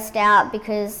really stressed out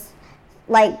because,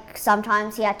 like,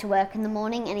 sometimes he had to work in the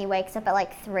morning and he wakes up at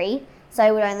like 3. So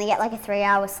he would only get like a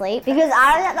 3-hour sleep. Because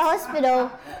I was at the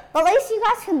hospital, but at least you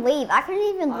guys can leave. I couldn't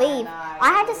even leave.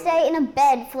 I had to stay in a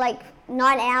bed for like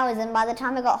 9 hours, and by the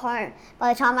time I got home,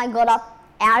 by the time I got up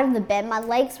out of the bed, my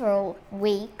legs were all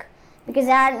weak because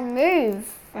I hadn't moved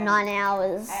for 9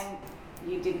 hours. And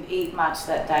you didn't eat much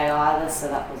that day either, so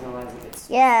that was always a bit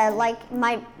stressful. Yeah, like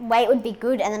my weight would be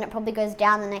good and then it probably goes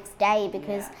down the next day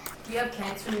because... Do you have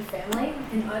cancer in your family?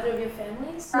 In either of your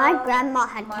families? My grandma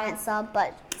had cancer,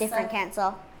 but different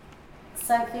cancer.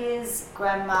 Sophia's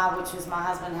grandma, which was my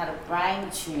husband, had a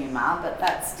brain tumour, but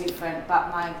that's different.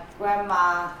 But my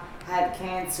grandma had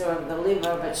cancer of the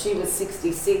liver, but she was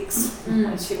 66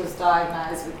 when she was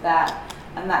diagnosed with that.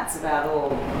 And that's about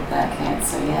all of that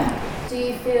cancer, Do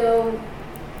you feel,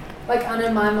 like, I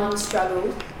know my mum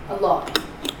struggled a lot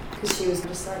because she was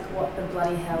just like, what the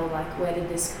bloody hell, like, where did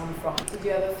this come from? Did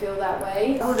you ever feel that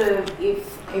way? I would have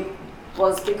if it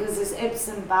was because this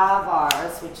Epstein-Barr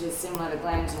virus, which is similar to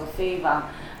glandular fever,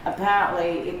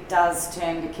 apparently it does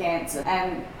turn to cancer.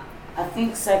 And I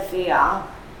think Sophia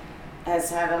has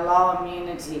had a low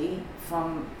immunity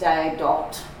from day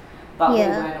dot, but we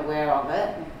weren't aware of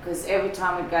it because every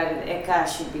time we'd go to the ECHA,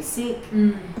 she'd be sick.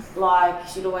 Like,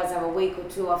 she'd always have a week or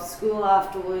 2 off school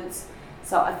afterwards.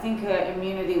 So I think her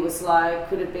immunity was low.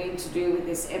 Could have been to do with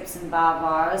this Epstein-Barr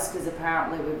virus because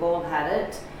apparently we've all had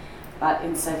it. But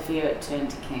in Sophia, it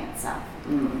turned to cancer.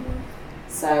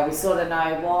 So we sort of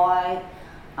know why.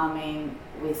 I mean,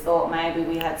 we thought maybe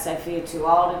we had Sophia too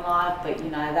old in life, but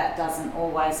that doesn't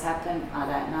always happen. I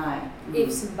don't know.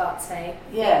 Ifs and buts, hey?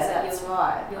 Yeah, that's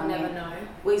right. You'll never know.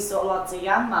 We saw lots of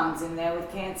young mums in there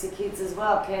with cancer kids as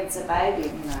well, cancer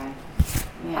baby,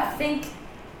 I think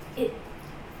it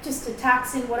just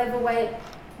attacks in whatever way it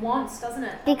wants, doesn't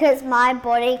it? Because my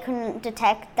body couldn't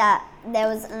detect that there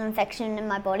was an infection in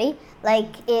my body. Like,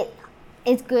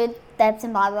 it's good, the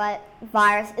Epstein-Barr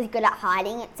virus is good at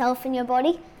hiding itself in your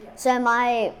body. So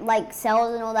my,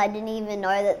 cells and all that didn't even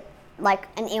know that,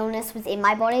 an illness was in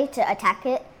my body to attack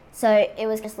it. So it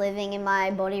was just living in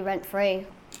my body rent-free.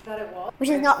 That it was? Which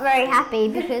is not very happy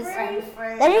because they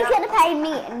didn't get to pay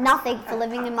me nothing for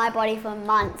living in my body for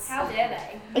months. How dare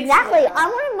they? Exactly. I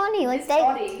wanted money.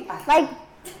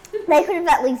 They could have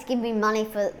at least given me money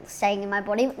for staying in my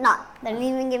body. But no, they didn't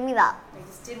even give me that. They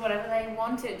just did whatever they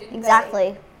wanted, didn't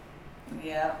Exactly. they?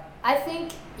 Yeah. I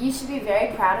think you should be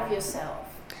very proud of yourself.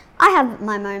 I have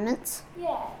my moments.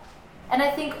 Yeah. And I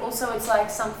think also it's like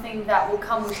something that will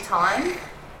come with time.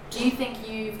 Do you think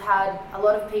you've had a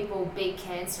lot of people beat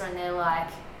cancer and they're like,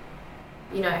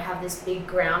 have this big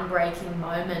groundbreaking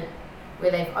moment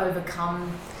where they've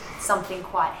overcome something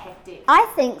quite hectic? I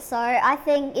think so. I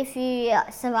think if you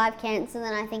survive cancer,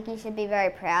 then I think you should be very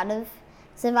proud of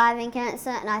surviving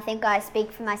cancer. And I think I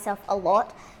speak for myself a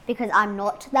lot because I'm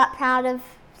not that proud of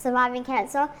surviving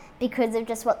cancer because of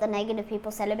just what the negative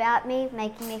people said about me,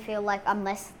 making me feel like I'm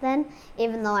less than,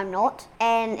 even though I'm not.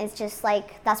 And it's just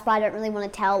that's why I don't really want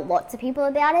to tell lots of people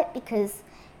about it because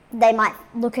they might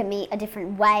look at me a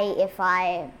different way if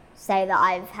I say that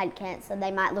I've had cancer.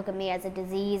 They might look at me as a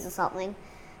disease or something.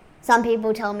 Some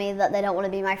people tell me that they don't want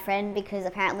to be my friend because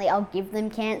apparently I'll give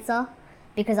them cancer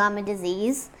because I'm a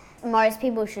disease. Most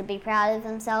people should be proud of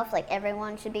themselves. Like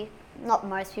everyone should be, not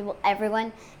most people,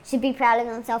 everyone should be proud of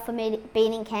themselves for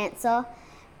beating cancer.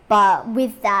 But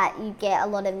with that, you get a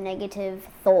lot of negative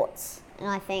thoughts. And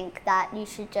I think that you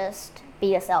should just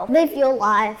be yourself. Live your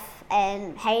life,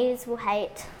 and haters will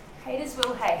hate. Haters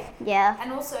will hate. Yeah.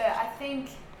 And also, I think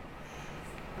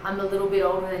I'm a little bit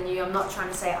older than you. I'm not trying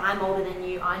to say I'm older than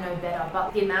you, I know better.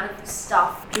 But the amount of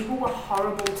stuff, people were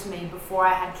horrible to me before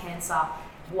I had cancer,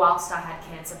 whilst I had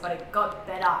cancer. But it got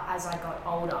better as I got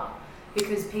older.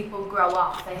 Because people grow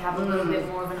up, they have a little bit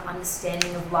more of an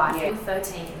understanding of life. Yeah. You're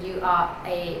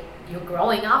 13, you're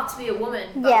growing up to be a woman.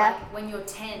 But like when you're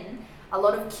 10, a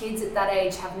lot of kids at that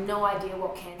age have no idea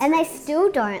what cancer is. And they still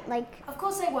don't. Of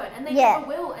course they won't, and they never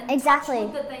will. And exactly. Touch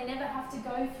wood that they never have to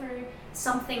go through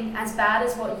something as bad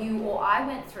as what you or I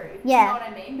went through. Yeah. Do you know what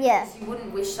I mean? Because you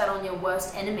wouldn't wish that on your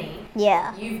worst enemy.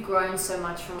 Yeah. You've grown so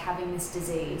much from having this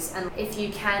disease. And if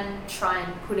you can try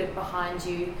and put it behind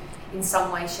you in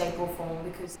some way, shape or form,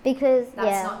 because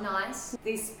that's not nice.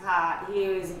 This part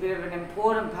here is a bit of an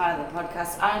important part of the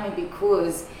podcast only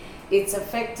because it's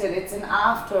an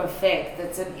after effect,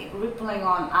 that's a rippling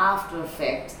on after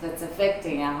effect that's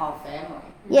affecting our whole family.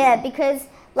 Yeah, because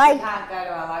we can't go to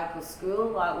our local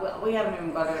school. Like we haven't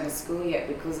even got her into school yet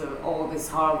because of all this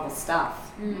horrible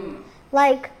stuff.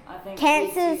 Like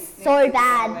cancer's so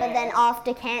bad, but then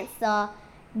after cancer,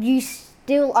 you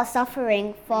still are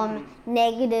suffering from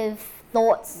negative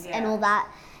thoughts and all that.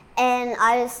 And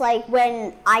I just like,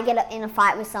 when I get in a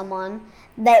fight with someone,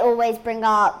 they always bring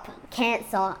up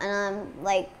cancer, and I'm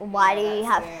like, why do you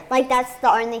have... Like, that's the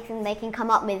only thing they can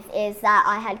come up with, is that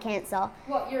I had cancer.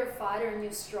 What, you're a fighter and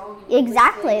you're strong and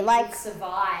exactly, like, you've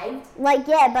survived. Like,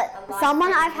 yeah, but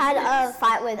someone I've had a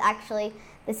fight with, actually,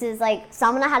 this is like,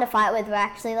 someone I had a fight with, we're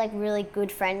actually like really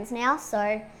good friends now,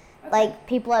 so like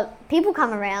people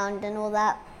come around and all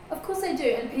that. Of course they do,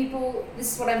 and people,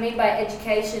 this is what I mean by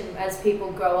education. As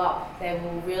people grow up, they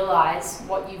will realise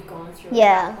what you've gone through.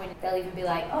 Yeah. They'll even be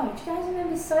like, oh, do you guys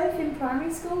remember Soph in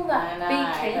primary school that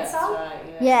beat cancer? That's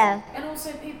right, yeah. And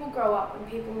also people grow up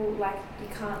and people, like,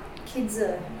 kids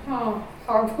are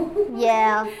horrible.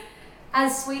 Yeah.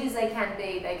 As sweet as they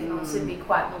can also be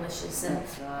quite malicious, and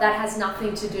that has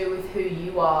nothing to do with who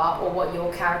you are or what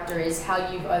your character is.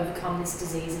 How you've overcome this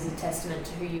disease is a testament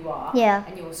to who you are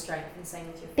and your strength, and same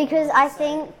with your family. Because I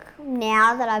think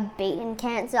now that I've beaten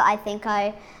cancer, I think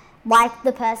I like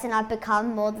the person I've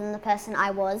become more than the person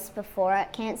I was before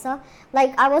at cancer.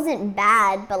 Like, I wasn't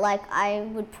bad, but like I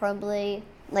would probably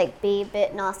like be a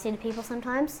bit nasty to people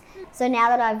sometimes. So now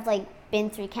that I've like been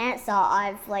through cancer,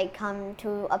 I've like come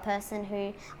to a person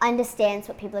who understands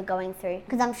what people are going through.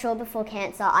 Because I'm sure before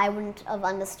cancer, I wouldn't have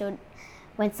understood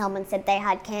when someone said they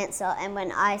had cancer, and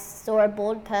when I saw a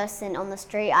bald person on the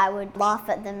street, I would laugh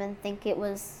at them and think it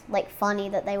was like funny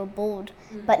that they were bald.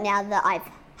 But now that I've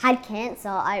had cancer,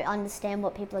 I understand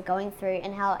what people are going through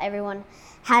and how everyone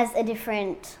has a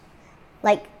different,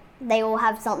 like, they all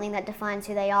have something that defines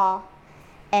who they are.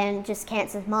 And just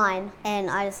cancer's mine, and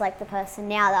I just like the person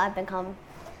now that I've become.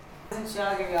 Isn't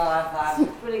she give your life You're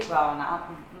pretty growing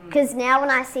up. Because now when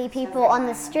I see people on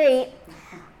the street,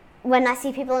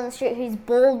 who's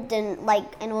bald and like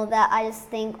and all that, I just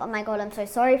think, oh my God, I'm so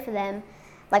sorry for them.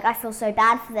 Like, I feel so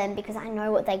bad for them because I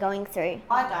know what they're going through.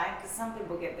 I don't, because some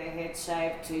people get their head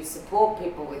shaved to support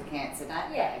people with cancer,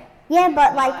 don't they? Yeah,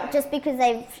 but like just because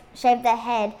they've shaved their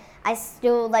head, I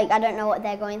still like, I don't know what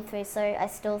they're going through, so I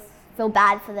still feel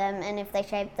bad for them. And if they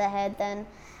shave their head, then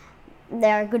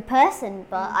they're a good person,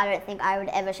 but I don't think I would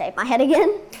ever shave my head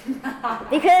again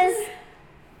because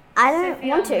I don't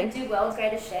want to. Do well, go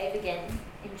to shave again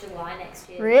in July next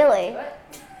year. Really?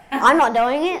 I'm not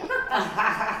doing it.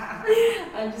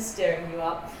 I'm just stirring you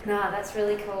up. Nah, that's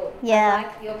really cool. Yeah. I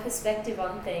like your perspective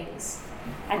on things.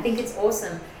 I think it's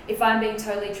awesome. If I'm being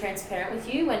totally transparent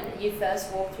with you, when you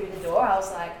first walked through the door, I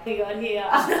was like, "We got here,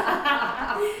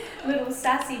 little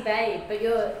sassy babe." But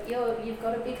you've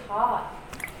got a big heart,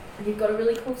 and you've got a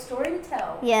really cool story to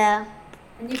tell. Yeah.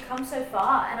 And you've come so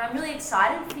far, and I'm really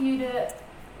excited for you to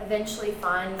eventually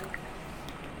find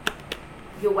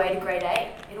your way to grade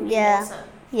A. It'll be awesome.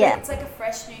 Yeah. It's like a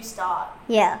fresh new start.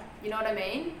 Yeah. You know what I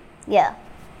mean? Yeah.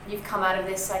 You've come out of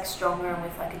this like stronger and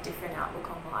with like a different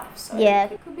outlook on life. So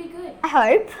it could be good. I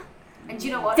hope. And do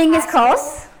you know what? Fingers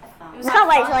crossed. I can't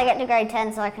wait fun. till I get to grade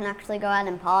 10 so I can actually go out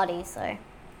and party, so.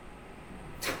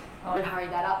 I would hurry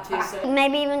that up too soon.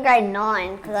 Maybe even grade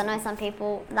 9, because I know some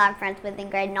people that I'm friends with in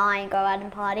grade 9 go out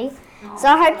and party. So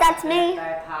I hope that's me.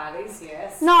 Birthday parties,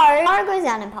 yes. No, I goes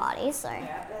out and parties, so.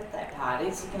 Yeah, birthday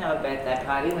parties. You can have a birthday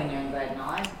party when you're in grade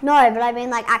 9. No, but I mean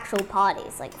like actual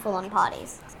parties, like full-on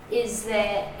parties. Is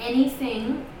there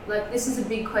anything, like this is a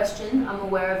big question, I'm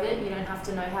aware of it, you don't have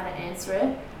to know how to answer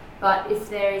it, but if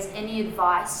there is any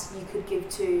advice you could give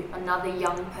to another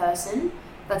young person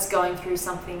that's going through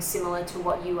something similar to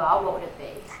what you are, what would it be?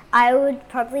 I would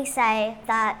probably say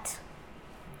that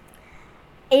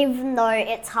even though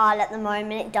it's hard at the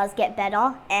moment, it does get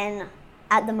better, and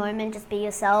at the moment just be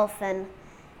yourself, and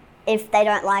if they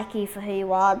don't like you for who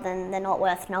you are, then they're not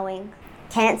worth knowing.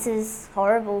 Cancer's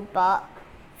horrible, but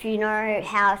if you know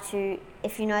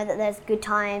that there's good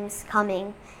times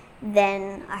coming,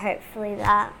 then hopefully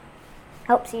that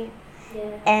helps you.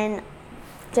 Yeah. And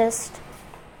just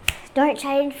don't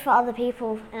change for other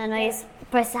people. And I know you're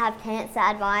supposed to have cancer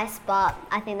advice, but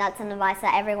I think that's an advice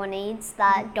that everyone needs,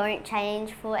 that don't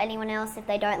change for anyone else. If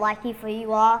they don't like you for who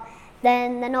you are,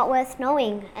 then they're not worth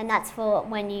knowing. And that's for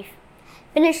when you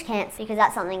finish cancer, because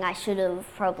that's something I should have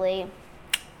probably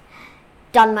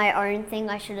done my own thing.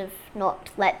 I should have not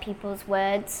let people's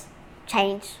words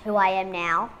change who I am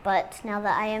now. But now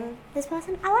that I am this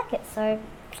person, I like it. So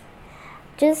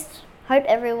just hope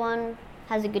everyone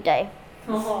has a good day.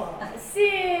 Oh,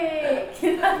 sick!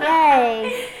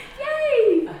 Yay!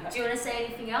 Yay! Do you want to say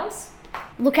anything else?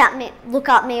 Look up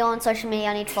me on social media.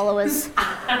 I need followers.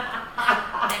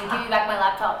 And give me back my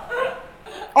laptop.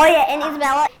 Oh yeah, and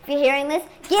Isabella, if you're hearing this,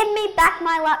 give me back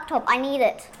my laptop. I need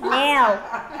it now.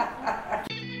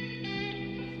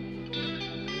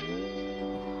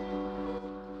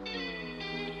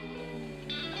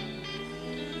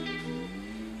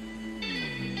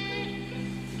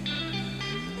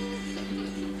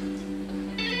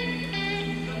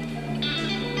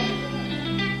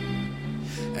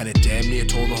 And it damn near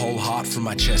tore the whole heart from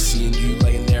my chest, seeing you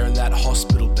laying there in that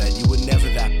hospital bed. You were never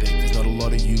that big, there's not a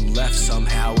lot of you left.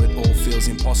 Somehow it all feels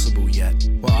impossible yet.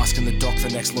 While asking the doc the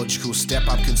next logical step,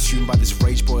 I'm consumed by this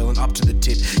rage boiling up to the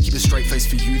tip. Keep a straight face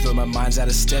for you, though my mind's out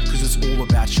of step, cause it's all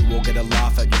about you, or get a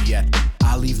laugh at you yet.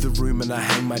 I leave the room and I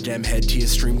hang my damn head.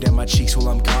 Tears stream down my cheeks while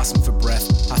I'm gasping for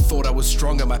breath. I thought I was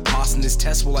strong, am I passing this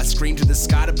test? Will I scream to the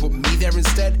sky to put me there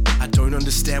instead? I don't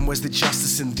understand, where's the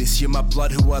justice in this? You're my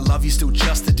blood, who I love, you're still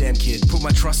just a damn kid. Put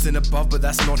my trust in above, but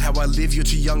that's not how I live. You're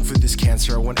too young for this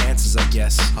cancer, I want answers, I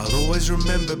guess. I'll always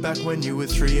remember back when you were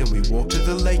 3 and we walked to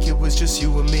the lake, it was just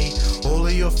you and me. All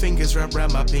of your fingers wrapped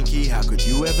around my pinky, how could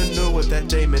you ever know what that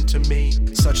day meant to me?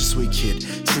 Such a sweet kid,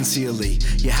 sincerely.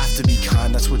 You have to be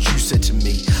kind, that's what you said to me.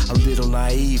 A little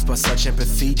naive, but such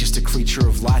empathy. Just a creature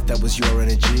of light, that was your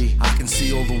energy. I can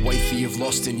see all the weight that you've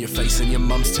lost in your face, and your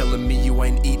mum's telling me you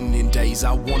ain't eaten in days.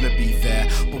 I wanna be there,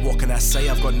 but what can I say?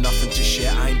 I've got nothing to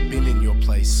share, I ain't been in your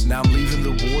place. Now I'm leaving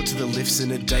the ward to the lifts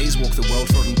in a daze. Walk the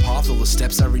well-trodden path, all the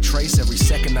steps I retrace. Every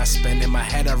second I spend in my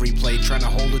head I replay, trying to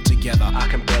hold it together, I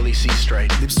can barely see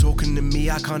straight. Lips talking to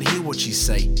me, I can't hear what she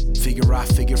say. Figure I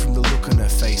figure from the look on her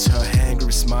face. Her hand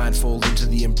grips mine, fall into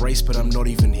the embrace, but I'm not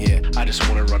even here. I just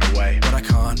wanna run away, but I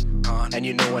can't. And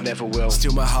you know I never will.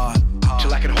 Steal my heart,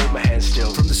 till I can hold my hand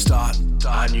still. From the start,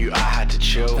 I knew I had to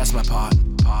chill. That's my part,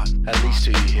 at least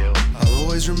till you heal. I'll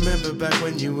always remember back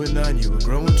when you and I knew were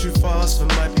growing too fast for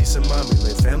my peace of mind. We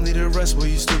laid family to rest while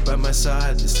you stood by my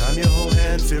side. This time your whole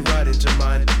hand fit right into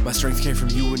mine. My strength came from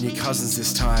you and your cousins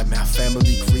this time. Our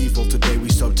family grieved, well today we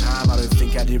stopped time. I don't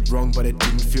think I did wrong, but it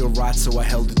didn't feel right, so I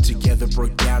held it together,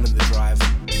 broke down in the drive.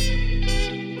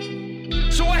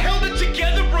 So I held it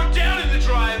together, broke down in the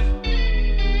drive.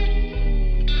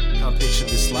 Can't picture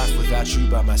this life without you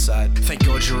by my side. Thank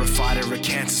God you're a fighter, a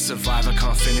cancer survivor.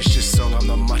 Can't finish this song, I'm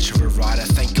not much of a writer.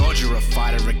 Thank God you're a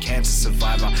fighter, a cancer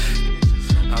survivor.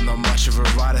 I'm not much of a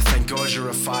writer. Thank God you're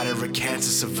a fighter, a cancer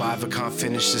survivor. Can't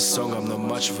finish this song, I'm not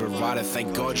much of a writer.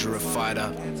 Thank God you're a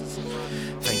fighter.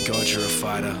 Thank God you're a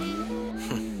fighter.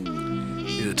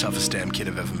 You're the toughest damn kid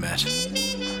I've ever met.